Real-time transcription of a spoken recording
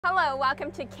Hello,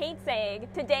 welcome to Kate's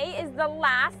Egg. Today is the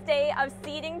last day of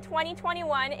seeding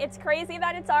 2021. It's crazy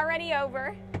that it's already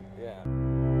over. Yeah.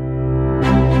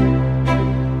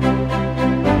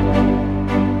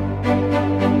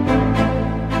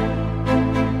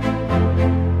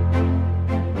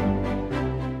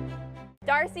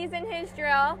 Darcy's in his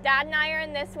drill, Dad and I are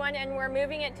in this one, and we're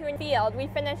moving it to a field. We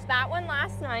finished that one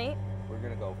last night. We're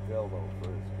gonna go fill those first,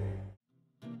 Kate.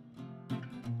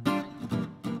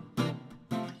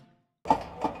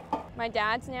 My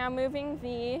dad's now moving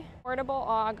the portable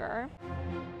auger.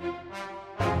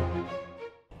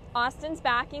 Austin's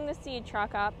backing the seed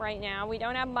truck up right now. We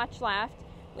don't have much left.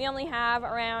 We only have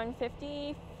around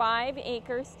 55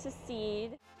 acres to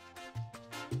seed.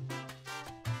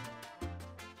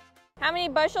 How many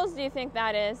bushels do you think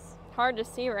that is? Hard to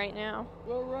see right now.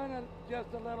 We'll run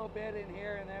just a little bit in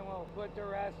here and then we'll put the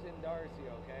rest in Darcy,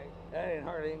 okay? That ain't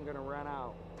hardly even gonna run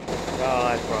out. Oh,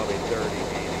 that's probably 30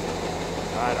 maybe.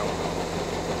 I don't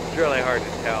know. It's really hard to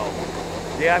tell.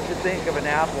 You have to think of an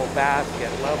apple basket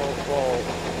level full.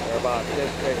 They're about this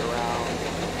big around.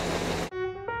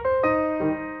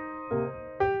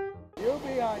 You'll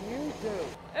be on YouTube.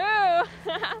 Ooh,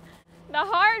 the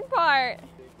hard part.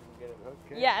 Think you can get it hooked,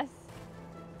 Kate? Yes.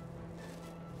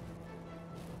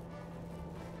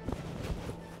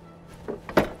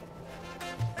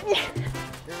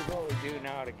 Here's what we do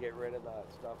now to get rid of that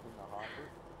stuff in the hopper.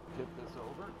 Tip this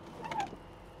over,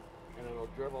 and it'll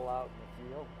dribble out in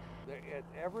the field.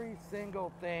 Every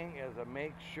single thing is a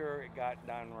make sure it got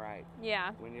done right.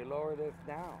 Yeah. When you lower this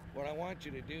down, what I want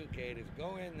you to do, Kate, is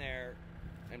go in there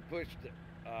and push the,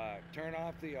 turn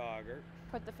off the auger.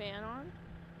 Put the fan on?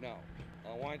 No,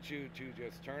 I want you to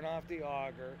just turn off the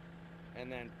auger and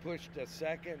then push the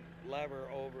second lever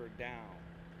over down.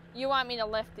 You want me to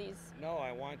lift these? No,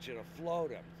 I want you to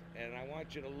float them, and I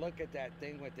want you to look at that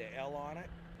thing with the L on it.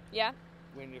 Yeah.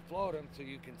 When you float them, so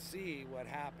you can see what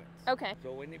happens. Okay.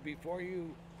 So before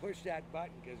you push that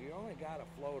button, because you only got a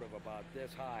float of about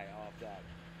this high off that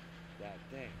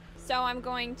thing. So I'm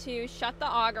going to shut the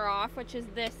auger off, which is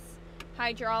this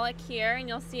hydraulic here, and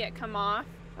you'll see it come off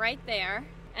right there.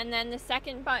 And then the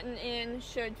second button in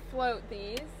should float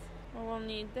these. Well, we'll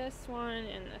need this one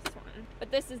and this one. But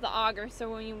this is the auger,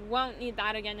 so we won't need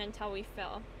that again until we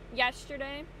fill.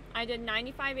 Yesterday, I did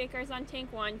 95 acres on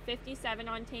tank 1, 57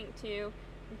 on tank 2,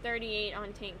 and 38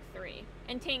 on tank 3.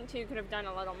 And tank 2 could have done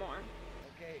a little more.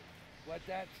 Okay, what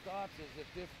that stops is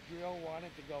if this drill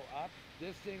wanted to go up,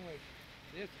 this end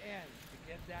to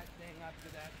get that thing up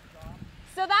to that stop.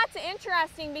 So that's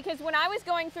interesting because when I was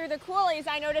going through the coulees,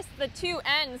 I noticed the two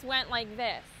ends went like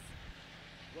this.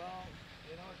 Well,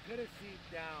 you know, it could have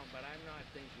seeped down, but I'm not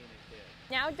thinking it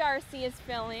did. Now Darcy is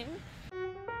filling.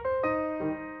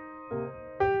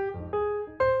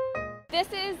 This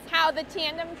is how the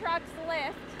tandem trucks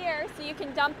lift here, so you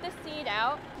can dump the seed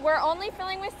out. We're only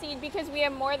filling with seed because we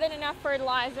have more than enough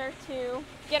fertilizer to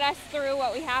get us through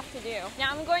what we have to do.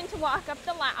 Now I'm going to walk up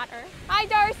the ladder. Hi,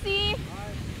 Darcy.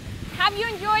 Hi. Have you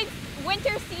enjoyed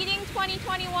winter seeding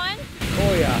 2021?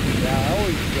 Oh yeah, I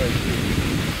always enjoy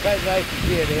seeding. It's kind of nice to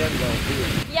see it end though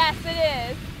too. Yes, it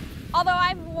is. Although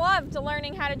I've loved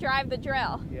learning how to drive the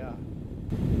drill. Yeah,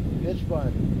 it's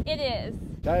fun. It is.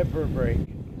 Time for a break.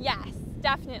 Yes,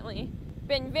 definitely.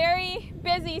 Been very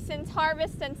busy since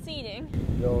harvest and seeding.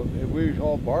 So we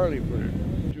haul barley for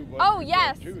 2 months. Oh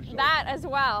yes, too, so. that as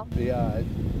well. Yeah,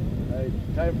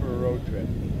 it's time for a road trip.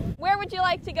 Where would you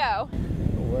like to go?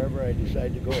 Wherever I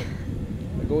decide to go.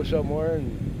 I go somewhere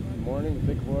in the morning,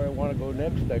 think where I want to go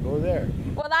next, I go there.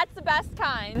 Well, that's the best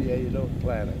kind. Yeah, you don't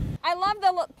plan it. I love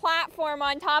the platform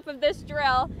on top of this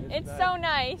drill. It's nice. So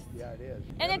nice. Yeah, it is.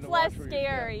 And it's less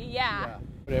scary, yeah.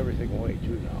 Put everything away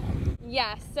too now.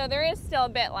 Yes, so there is still a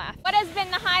bit left. What has been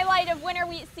the highlight of winter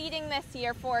wheat seeding this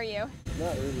year for you?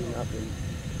 Not really nothing.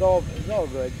 It's all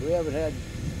good. We haven't had,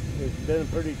 it's been a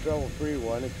pretty trouble-free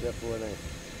one, except for when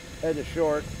I had the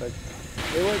short, but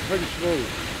it went pretty smooth.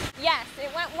 Yes,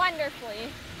 it went wonderfully.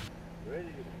 Ready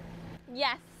to go.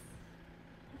 Yes.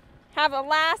 Have a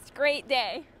last great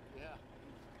day. Yeah.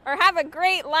 Or have a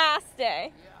great last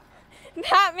day. Yeah.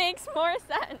 That makes more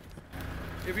sense.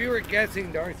 If you were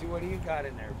guessing, Darcy, what do you got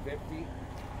in there, 50?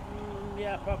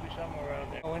 Yeah, probably somewhere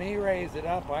around there. When he raised it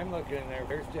up, I'm looking in there,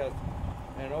 there's just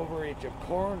an overreach of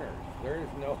corners. There's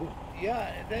no...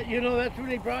 Yeah, that's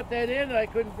when he brought that in. I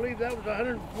couldn't believe that was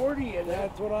 140 in that.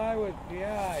 That's what I was,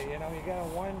 yeah, you gotta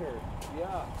wonder.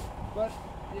 Yeah, but,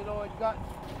 it got...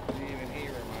 Even he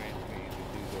reminds me to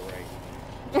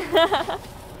do the right.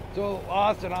 So,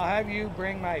 Austin, I'll have you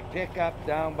bring my pickup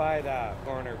down by the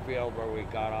corner field where we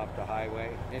got off the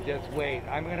highway and just wait.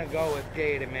 I'm gonna go with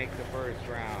Kate and make the first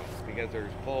round because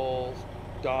there's poles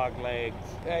dog legs.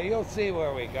 Yeah, you'll see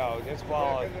where we go. Just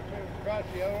follow it. Across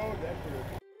the other road, that's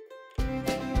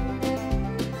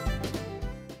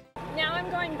Now I'm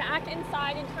going back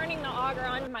inside and turning the auger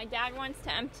on. My dad wants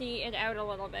to empty it out a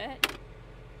little bit.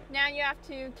 Now you have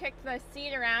to kick the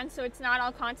seat around so it's not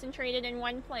all concentrated in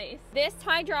one place. This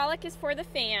hydraulic is for the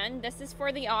fan. This is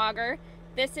for the auger.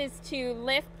 This is to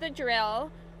lift the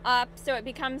drill up so it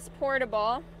becomes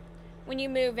portable when you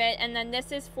move it. And then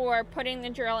this is for putting the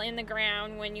drill in the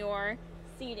ground when you're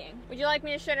seating. Would you like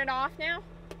me to shut it off now?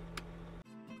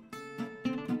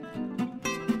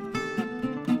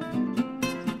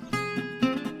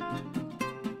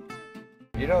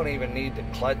 You don't even need to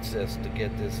clutch this to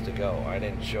get this to go. I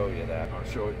didn't show you that. I'll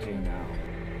show it to you now.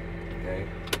 Okay?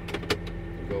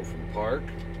 You go from park,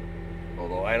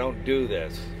 although I don't do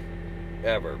this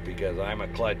ever because I'm a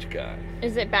clutch guy.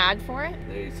 Is it bad for it?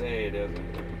 They say it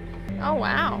isn't. Oh,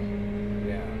 wow.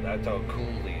 Yeah, that's how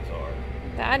cool these are.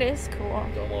 That is cool.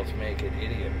 They almost make it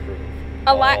idiot-proof.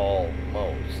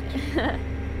 Almost.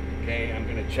 Okay, I'm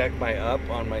gonna check my up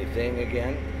on my thing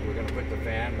again. We're gonna put the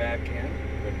fan back in.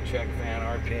 We're gonna check fan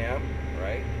RPM,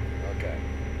 right? Okay.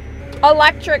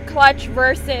 Electric clutch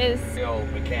versus... The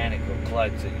old mechanical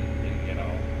clutch, that you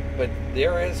know. But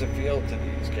there is a feel to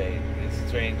these, Kate. As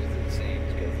strange as it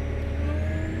seems, because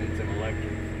it's an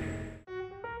electric.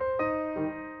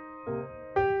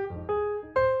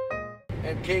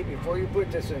 And Kate, before you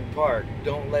put this in park,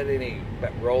 don't let any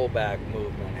rollback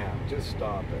movement happen. Just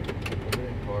stop it. Put it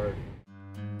in park.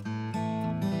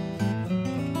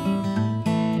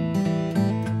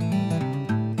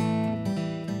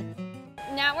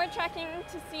 Now we're checking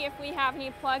to see if we have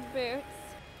any plug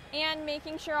boots and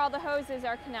making sure all the hoses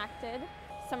are connected.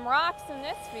 Some rocks in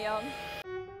this field.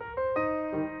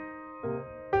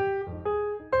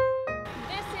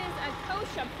 This is a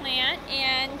kochia plant,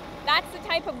 and that's the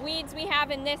type of weeds we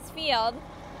have in this field.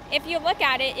 If you look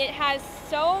at it, it has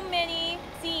so many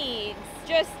seeds,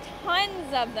 just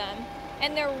tons of them.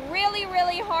 And they're really,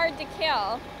 really hard to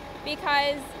kill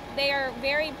because they are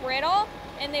very brittle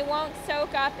and they won't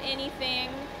soak up anything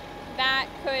that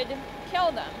could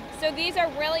kill them. So these are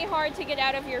really hard to get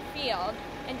out of your field.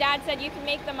 And Dad said you can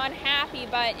make them unhappy,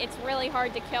 but it's really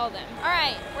hard to kill them. All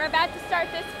right, we're about to start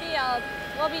this field.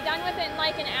 We'll be done with it in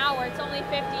like an hour. It's only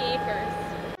 50 acres.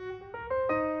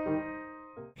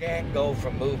 You can't go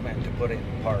from movement to put it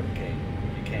in park, Kate.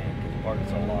 You can't, because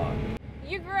park's a lot.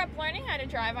 You grew up learning how to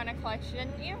drive on a clutch,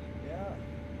 didn't you? Yeah.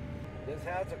 This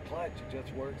has a clutch, it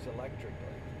just works electrically.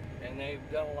 And they've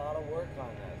done a lot of work on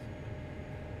this.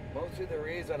 Mostly the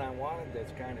reason I wanted this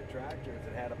kind of tractor is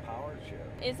it had a power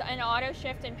shift. Is an auto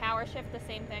shift and power shift the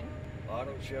same thing?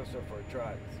 Auto shifts are for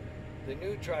trucks. The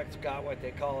new trucks got what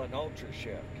they call an ultra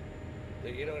shift.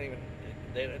 That you don't even,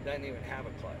 they don't even have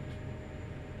a clutch.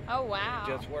 Oh, wow.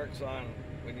 It just works on,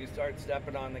 when you start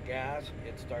stepping on the gas,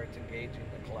 it starts engaging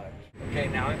the clutch. Okay,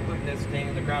 now I'm putting this thing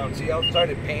in the ground. See how it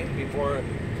started painting before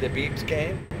the beeps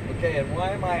came? Okay, and why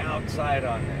am I outside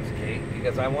on this, Kate?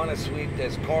 Because I want to sweep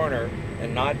this corner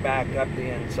and not back up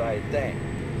the inside thing.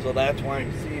 So that's why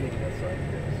I'm seating this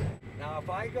like this. Now, if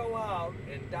I go out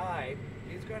and dive,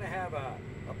 he's going to have a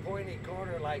pointy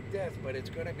corner like this, but it's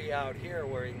going to be out here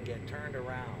where he can get turned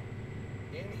around.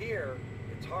 In here,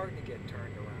 it's hard to get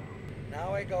turned around.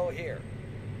 Now I go here,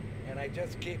 and I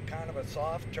just keep kind of a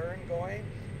soft turn going.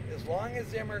 As long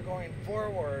as them are going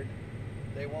forward,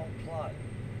 they won't plug.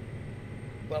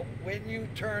 But when you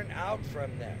turn out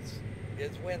from this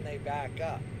is when they back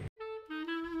up.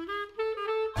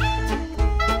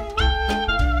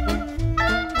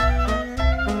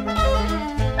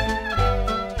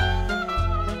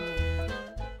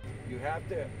 You have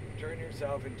to turn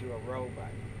yourself into a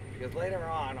robot, because later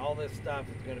on all this stuff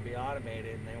is going to be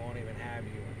automated and they won't even have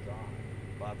humans on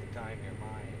about the time you're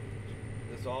my age.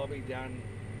 This will all be done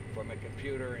from a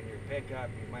computer in your pickup.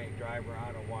 You might drive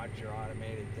around and watch your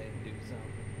automated thing do something.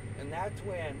 And that's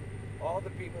when all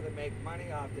the people that make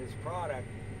money off this product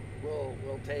will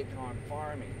take on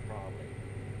farming, probably.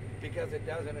 Because it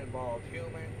doesn't involve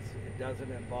humans, it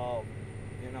doesn't involve,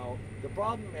 you know. The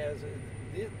problem is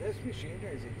this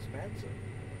machinery is expensive,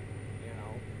 you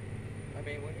know. I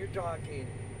mean, when you're talking,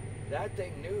 that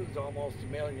thing new is almost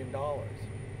 $1 million.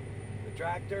 The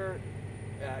tractor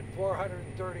at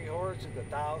 430 horses,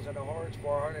 1,000 a horse,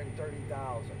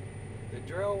 430,000. The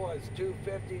drill was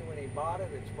 $250 when he bought it.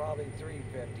 It's probably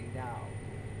 $350 now.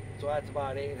 So that's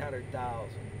about 800,000.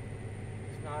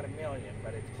 It's not $1 million,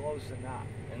 but it's close enough.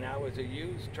 And that was a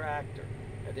used tractor.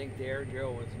 I think the air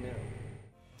drill was new.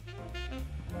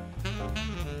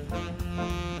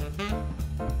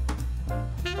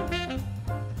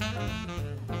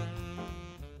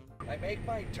 I make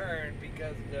my turn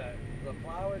because the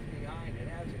plow is behind. It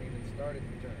hasn't even started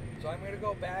to turn. So I'm going to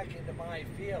go back into my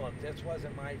field. If this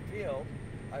wasn't my field,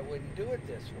 I wouldn't do it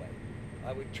this way.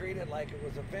 I would treat it like it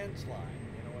was a fence line.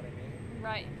 You know what I mean?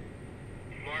 Right.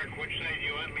 Mark, which side do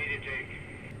you want me to take?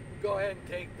 Go ahead and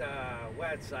take the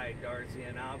wet side, Darcy,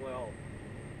 and I will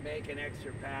make an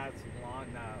extra pass along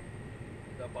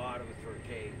the bottoms for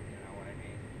Kate. You know what I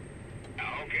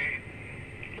mean? Okay.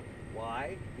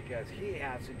 Why? Because he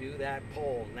has to do that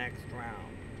pole next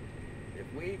round. If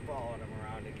we followed him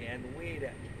around again, we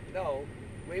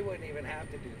wouldn't even have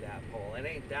to do that pole. It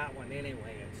ain't that one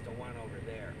anyway, it's the one over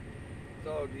there.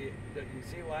 So do you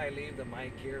see why I leave the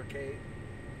mic here, Kate?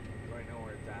 Do I know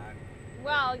where it's at?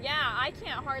 Well, yeah, I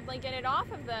can't hardly get it off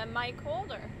of the mic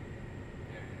holder.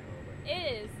 Yeah,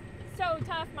 It is so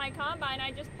tough, my combine,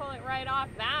 I just pull it right off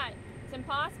that. It's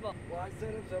impossible. well, I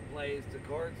set it someplace, the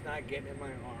cord's not getting in my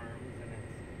arms,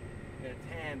 and it's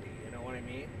handy, you know what I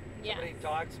mean? Yes. Somebody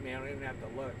talks to me, I don't even have to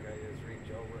look, I just reach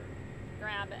over.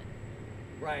 Grab it.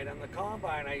 Right, on the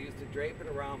combine, I used to drape it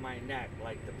around my neck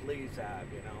like the police have,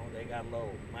 you know? They got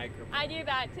little microphones. I do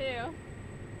that too.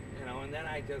 You know, and then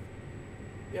I just,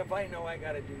 if I know I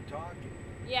gotta do talking,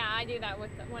 Yeah, I do that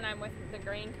when I'm with the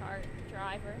grain cart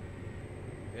driver.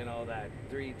 you know, that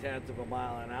 3/10 of a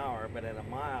mile an hour, but in a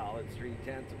mile, it's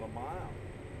 3/10 of a mile.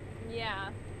 Yeah,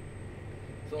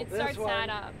 So it this starts one, that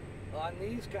up. on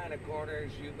these kind of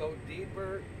corners, you go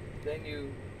deeper than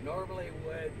you normally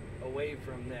would away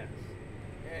from this.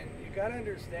 And you gotta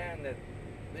understand that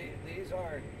these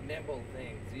aren't nimble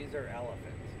things, these are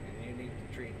elephants, and you need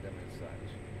to treat them as such.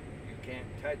 You can't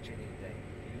touch anything,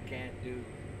 you can't do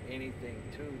anything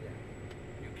to them,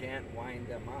 you can't wind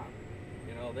them up.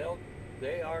 You know,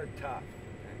 they are tough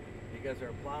because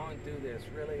they're plowing through this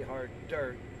really hard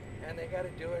dirt, and they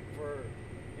gotta do it for,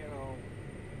 you know,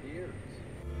 years.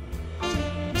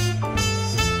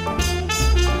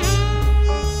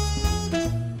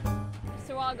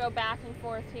 So I'll go back and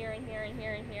forth here and here and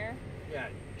here and here. Yeah,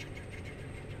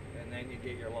 and then you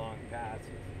get your long passes.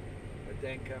 But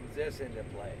then comes this into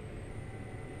play.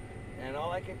 And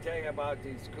all I can tell you about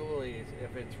these schoolies,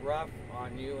 if it's rough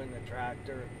on you and the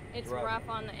tractor, It's rough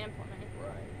on the implement.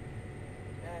 Right.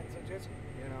 And so just,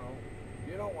 you know,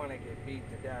 you don't want to get beat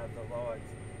to death, although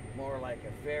it's more like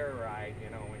a fair ride, you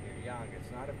know, when you're young.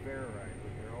 It's not a fair ride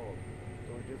when you're old.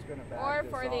 So we're just going to back Or this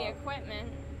for the off.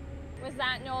 equipment. Was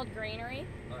that an old granary?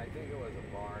 I think it was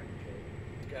a barn, kid.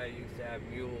 This guy used to have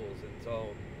mules, and so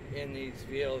in these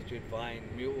fields you'd find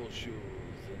mule shoes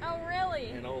Oh, really?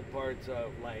 and old parts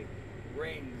of like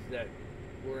rings that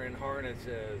were in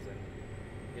harnesses and,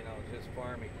 you know, just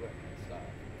farm equipment stuff.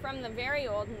 From the very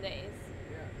olden days.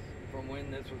 Yes, from when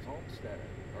this was homesteaded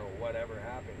or whatever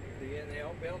happened here. And they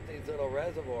all built these little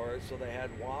reservoirs so they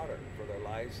had water for their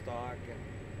livestock.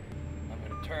 And I'm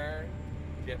going to turn,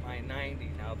 get my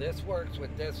 90. Now this works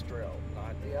with this drill,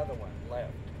 not the other one,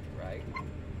 left, right?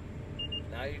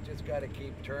 Now you just got to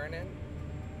keep turning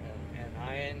and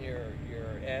eyeing your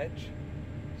edge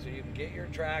so you can get your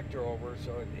tractor over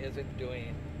so it isn't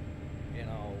doing, you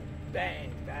know,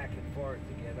 bang back and forth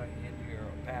to get into your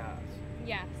pass.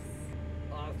 Yes.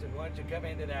 Austin, why don't you come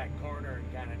into that corner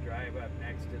and kind of drive up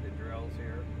next to the drills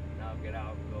here, and I'll get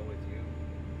out and go with you.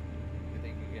 You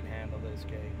think you can handle this,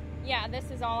 Kate? Yeah, this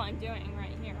is all I'm doing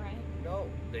right here, right? No,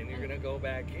 then you're gonna go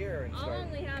back here and I'll start.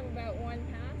 only have about one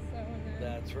pass, so and then...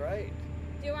 That's right.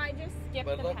 Do I just skip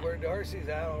But the look pass? where Darcy's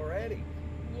at already.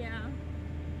 Yeah.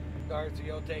 Darcy,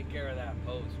 you'll take care of that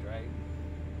post, right?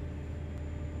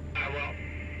 I will.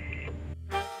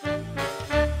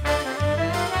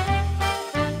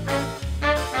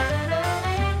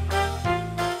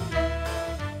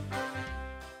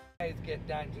 Guys, get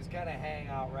done. Just kind of hang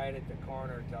out right at the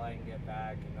corner till I can get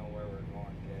back and know where we're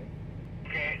going, okay?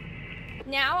 Okay.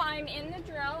 Now I'm in the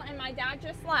drill and my dad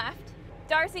just left.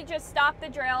 Darcy just stopped the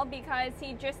drill because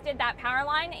he just did that power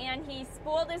line and he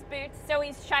spooled his boots, so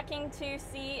he's checking to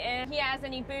see if he has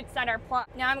any boots that are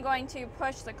plugged. Now I'm going to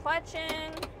push the clutch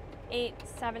in,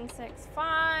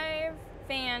 8765,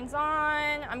 fans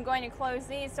on. I'm going to close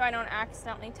these so I don't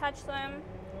accidentally touch them.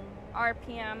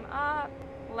 RPM up,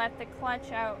 let the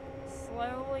clutch out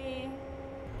slowly.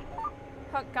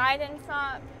 Hook guidance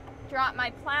up, drop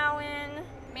my plow in,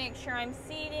 make sure I'm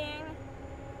seating,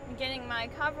 getting my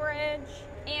coverage,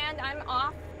 and I'm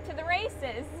off to the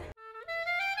races.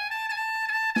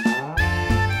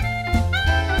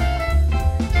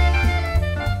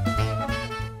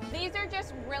 These are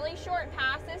just really short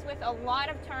passes with a lot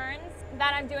of turns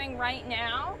that I'm doing right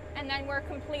now, and then we're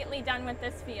completely done with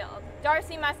this field.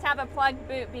 Darcy must have a plugged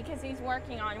boot because he's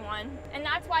working on one. And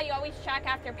that's why you always check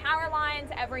after power lines,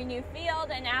 every new field,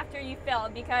 and after you fill,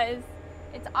 because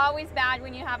it's always bad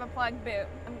when you have a plugged boot.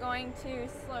 I'm going to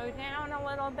slow down a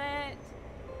little bit,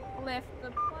 lift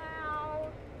the plow.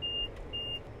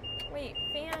 Wait,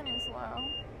 fan is low.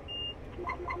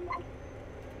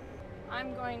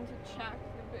 I'm going to check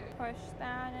the boot. Push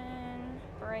that in,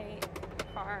 brake,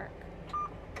 park.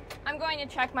 I'm going to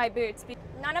check my boots.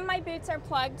 None of my boots are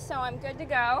plugged, so I'm good to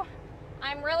go.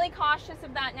 I'm really cautious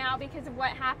of that now because of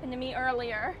what happened to me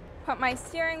earlier. Put my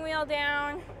steering wheel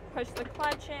down, push the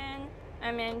clutch in.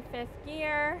 I'm in 5th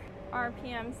gear,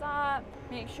 RPM's up.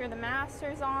 Make sure the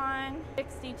master's on.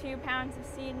 62 pounds of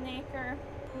seed an acre.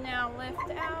 Now lift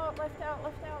out, lift out,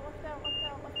 lift out, lift out, lift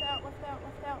out, lift out, lift out,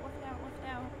 lift out, lift out, lift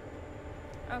out.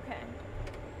 Okay,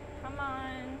 come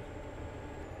on.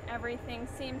 Everything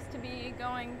seems to be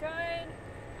going good.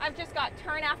 I've just got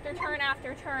turn after turn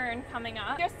after turn coming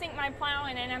up. Just sink my plow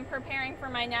in and I'm preparing for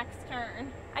my next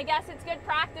turn. I guess it's good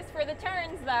practice for the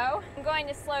turns though. I'm going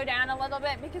to slow down a little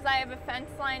bit because I have a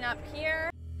fence line up here.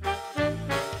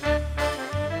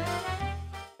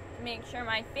 Make sure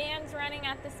my fan's running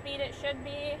at the speed it should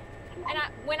be. And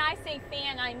when I say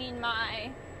fan, I mean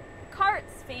my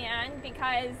cart's fan,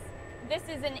 because this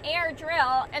is an air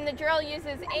drill and the drill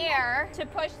uses air to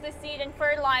push the seed and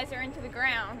fertilizer into the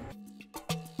ground.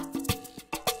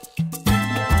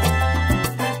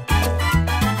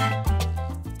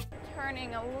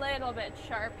 Turning a little bit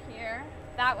sharp here.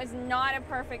 That was not a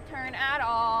perfect turn at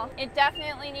all. It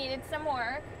definitely needed some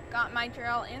work. Got my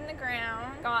drill in the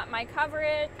ground, got my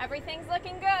coverage. Everything's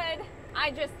looking good. I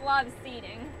just love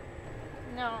seeding.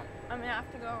 No, I'm gonna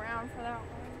have to go around for that one.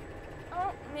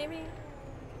 Oh, maybe.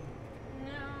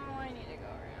 No, I need to go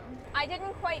around. I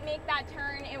didn't quite make that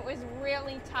turn. It was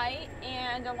really tight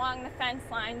and along the fence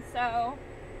line, so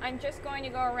I'm just going to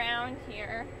go around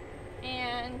here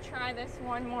and try this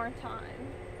one more time.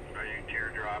 Are you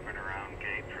teardropping around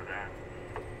gate for that?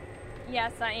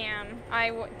 Yes, I am.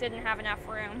 I didn't have enough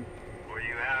room. Well,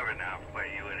 you have enough, but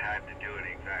you would have to do it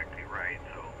exactly right,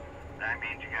 so that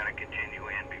means you gotta continue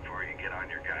in before you get on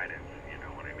your guidance, you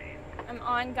know what I mean? I'm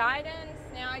on guidance.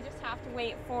 Now I just have to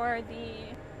wait for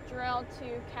the drill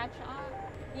to catch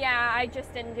up. Yeah, I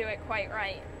just didn't do it quite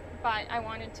right, but I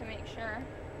wanted to make sure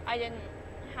I didn't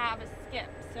have a skip,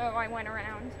 so I went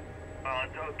around. Well,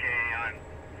 it's okay on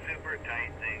super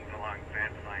tight things along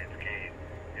fence lines, Kate.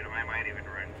 You know, I might even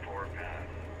run 4 passes,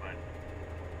 but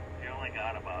you only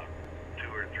got about 2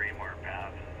 or 3 more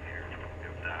passes here,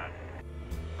 if that.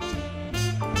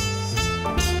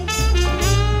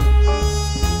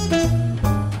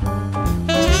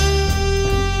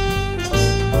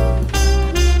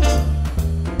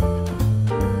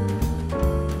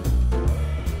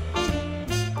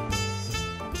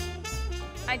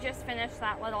 I just finished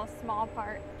that little small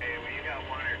part. Hey, well, you got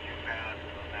 1 or 2 passes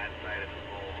on that side of the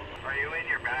bowl. Are you in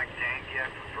your back tank yet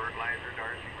for fertilizer,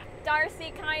 Darcy?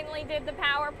 Darcy kindly did the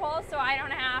power pull, so I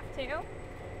don't have to.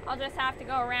 I'll just have to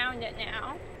go around it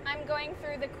now. I'm going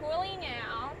through the coulee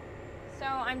now, so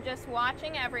I'm just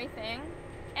watching everything.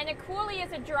 And a coulee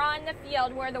is a draw in the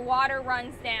field where the water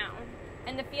runs down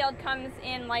and the field comes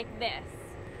in like this.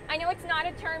 I know it's not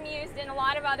a term used in a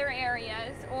lot of other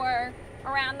areas or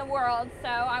around the world, so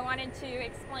I wanted to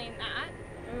explain that.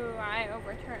 Ooh, I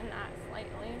overturned that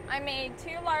slightly. I made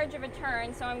too large of a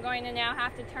turn, so I'm going to now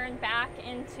have to turn back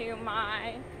into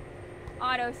my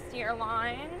auto steer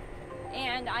line.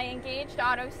 And I engaged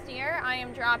auto steer. I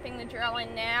am dropping the drill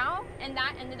in now, and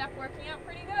that ended up working out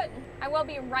pretty good. I will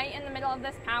be right in the middle of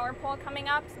this power pole coming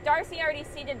up. Darcy already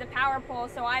seated the power pole,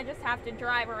 so I just have to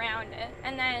drive around it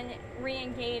and then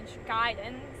re-engage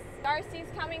guidance.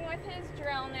 Darcy's coming with his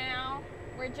drill now.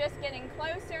 We're just getting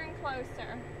closer and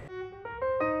closer.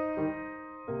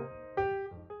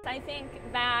 I think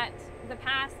that the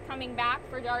pass coming back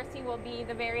for Darcy will be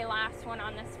the very last one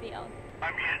on this field.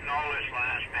 I'm getting all this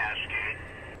last pass,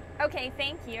 Kate. Okay,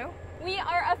 thank you. We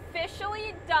are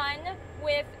officially done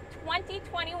with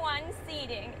 2021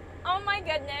 seeding. Oh my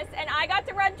goodness, and I got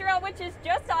to run drill, which is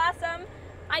just awesome.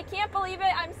 I can't believe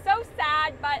it. I'm so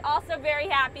sad, but also very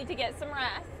happy to get some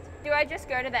rest. Do I just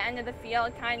go to the end of the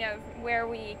field, kind of where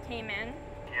we came in?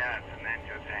 Yes, and then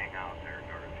just hang out there,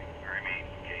 Dorothy. Or I mean,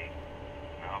 Kate.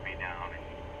 I'll be down and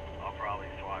I'll probably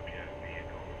swap you a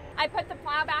vehicle. I put the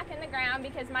plow back in the ground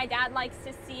because my dad likes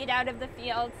to seed out of the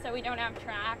field so we don't have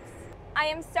tracks. I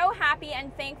am so happy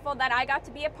and thankful that I got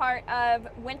to be a part of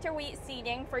winter wheat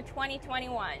seeding for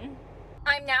 2021.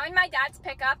 I'm now in my dad's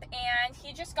pickup and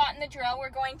he just got in the drill.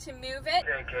 We're going to move it.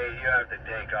 JK, you have to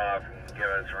take off and give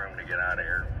us room to get out of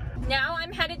here. Now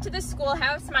I'm headed to the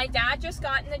schoolhouse. My dad just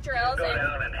got in the drills. Go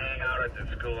down and hang out at the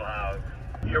schoolhouse.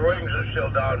 Your wings are still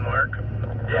down, Mark.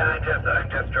 Yeah, I'm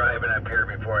just driving up here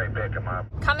before I pick them up.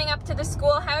 Coming up to the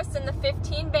schoolhouse in the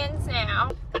 15 bins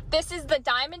now. This is the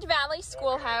Diamond Valley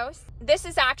Schoolhouse. This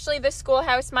is actually the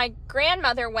schoolhouse my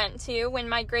grandmother went to when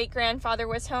my great-grandfather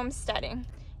was homesteading.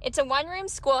 It's a one-room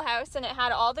schoolhouse and it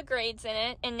had all the grades in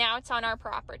it, and now it's on our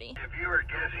property. If you were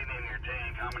guessing in your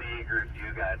tank, how many acres do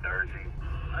you got, Darcy?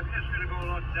 I'm just gonna go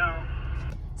look down.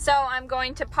 So I'm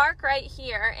going to park right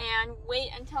here and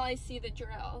wait until I see the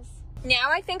drills.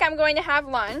 Now I think I'm going to have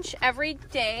lunch. Every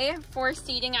day for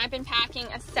seeding I've been packing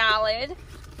a salad,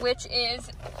 which is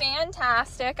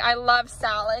fantastic. I love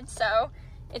salad, so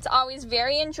it's always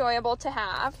very enjoyable to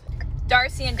have.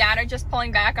 Darcy and Dad are just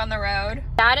pulling back on the road.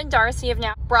 Dad and Darcy have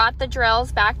now brought the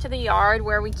drills back to the yard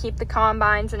where we keep the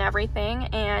combines and everything,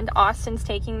 and Austin's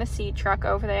taking the seed truck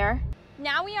over there.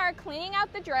 Now we are cleaning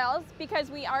out the drills because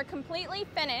we are completely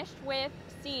finished with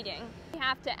seeding. We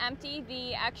have to empty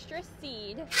the extra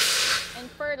seed and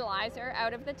fertilizer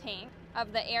out of the tank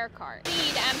of the air cart.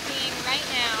 Seed emptying right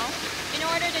now. In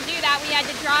order to do that, we had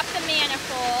to drop the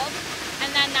manifold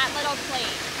and then that little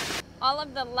plate. All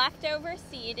of the leftover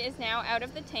seed is now out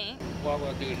of the tank. What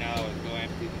we'll do now is go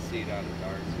empty the seed out of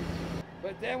Darcy's.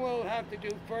 But then we'll have to do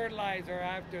fertilizer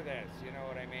after this, you know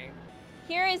what I mean?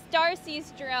 Here is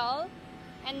Darcy's drill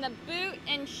and the boot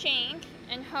and shank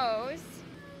and hose.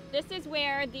 This is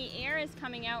where the air is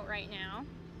coming out right now.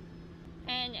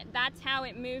 And that's how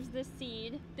it moves the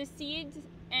seed. The seeds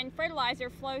and fertilizer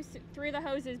flows through the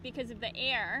hoses because of the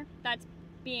air that's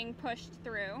being pushed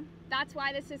through. That's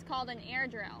why this is called an air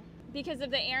drill, because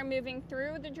of the air moving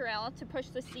through the drill to push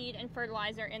the seed and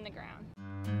fertilizer in the ground.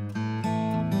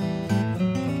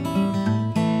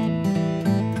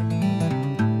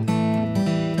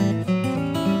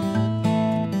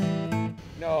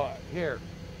 No, here.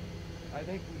 I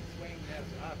think we swing this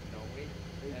up, don't we?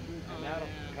 And that'll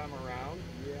come around.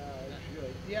 Yeah, it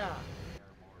should. Yeah.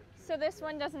 So this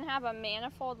one doesn't have a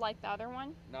manifold like the other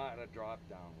one? Not a drop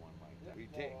down one like that.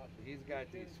 He's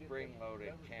got these spring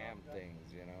loaded cam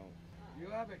things, you know. You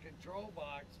have a control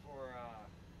box for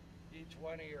each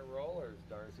one of your rollers,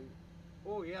 Darcy.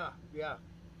 Oh, yeah, yeah.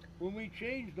 When we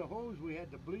changed the hose, we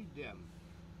had to bleed them.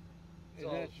 And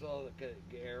So, that's, so the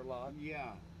airlock.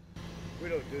 yeah. We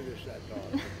don't do this that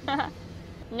often.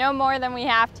 No more than we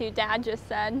have to, Dad just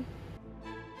said.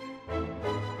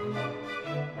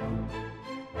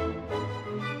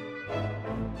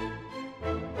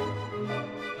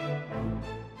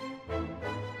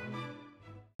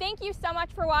 Thank you so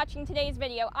much for watching today's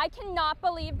video. I cannot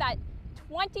believe that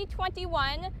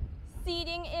 2021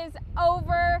 seeding is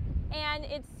over and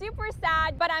it's super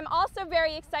sad, but I'm also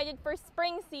very excited for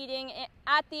spring seeding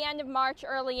at the end of March,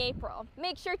 early April.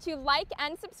 Make sure to like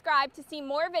and subscribe to see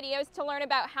more videos to learn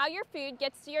about how your food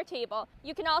gets to your table.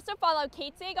 You can also follow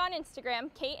Kate's Egg on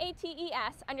Instagram,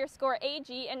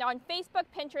 KATES_AG, and on Facebook,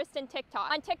 Pinterest, and TikTok.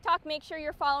 On TikTok, make sure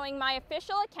you're following my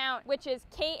official account, which is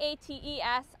KATES_AG.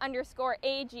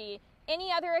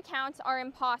 Any other accounts are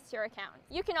imposter accounts.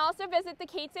 You can also visit the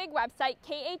Kate's Egg website,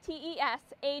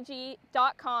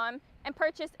 KATESAG.com, and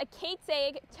purchase a Kate's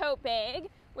Egg tote bag,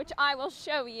 which I will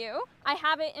show you. I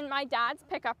have it in my dad's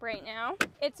pickup right now.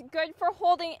 It's good for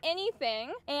holding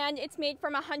anything, and it's made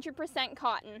from 100%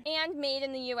 cotton and made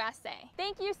in the USA.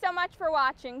 Thank you so much for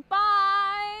watching.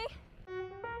 Bye!